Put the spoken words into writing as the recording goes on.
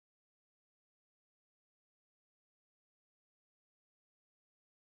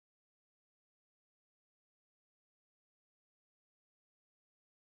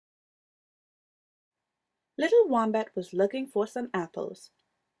Little Wombat was looking for some apples.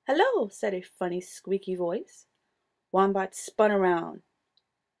 "Hello," said a funny squeaky voice. Wombat spun around.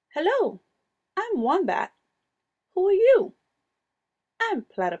 "Hello, I'm Wombat. Who are you?" "I'm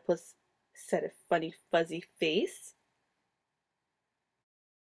Platypus," said a funny fuzzy face.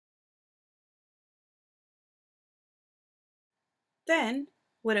 Then,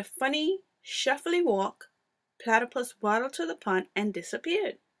 with a funny, shuffly walk, Platypus waddled to the pond and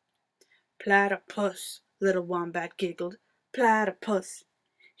disappeared. "Platypus," little Wombat giggled. "Platypus."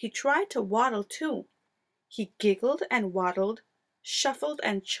 He tried to waddle too. He giggled and waddled, shuffled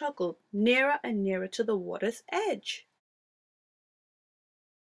and chuckled nearer and nearer to the water's edge.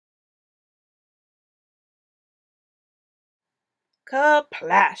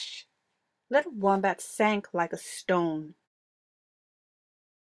 Kerplash! Little Wombat sank like a stone.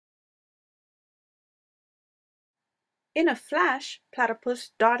 In a flash, Platypus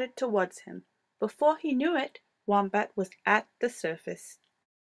darted towards him. Before he knew it, Wombat was at the surface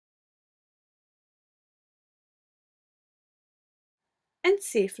and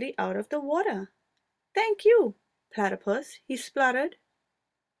safely out of the water. "Thank you, Platypus," he spluttered.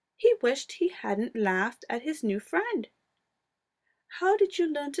 He wished he hadn't laughed at his new friend. "How did you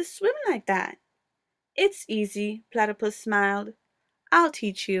learn to swim like that?" "It's easy," Platypus smiled. "I'll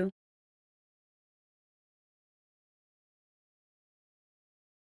teach you."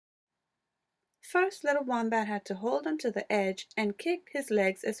 First, little Wombat had to hold onto the edge and kick his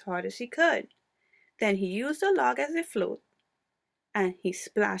legs as hard as he could. Then he used a log as a float, and he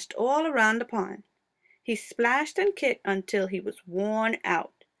splashed all around the pond. He splashed and kicked until he was worn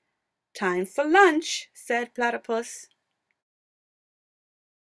out. "Time for lunch," said Platypus.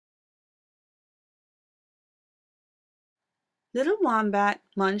 Little Wombat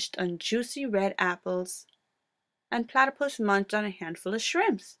munched on juicy red apples, and Platypus munched on a handful of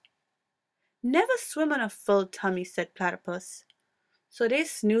shrimps. "Never swim on a full tummy," said Platypus. So they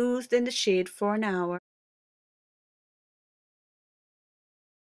snoozed in the shade for an hour.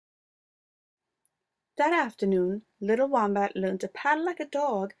 That afternoon, little Wombat learned to paddle like a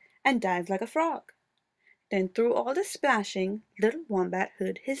dog and dive like a frog. Then through all the splashing, little Wombat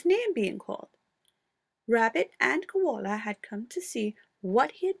heard his name being called. Rabbit and Koala had come to see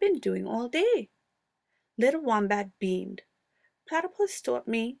what he had been doing all day. Little Wombat beamed. "Platypus taught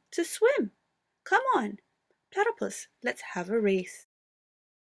me to swim. Come on, Platypus, let's have a race."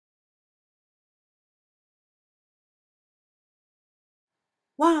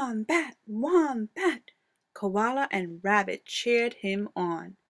 "Wombat, Wombat!" Koala and Rabbit cheered him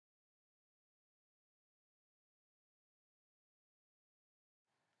on.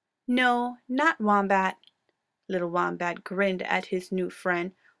 "No, not Wombat." Little Wombat grinned at his new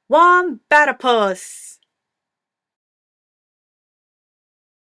friend. "Wombatipus!"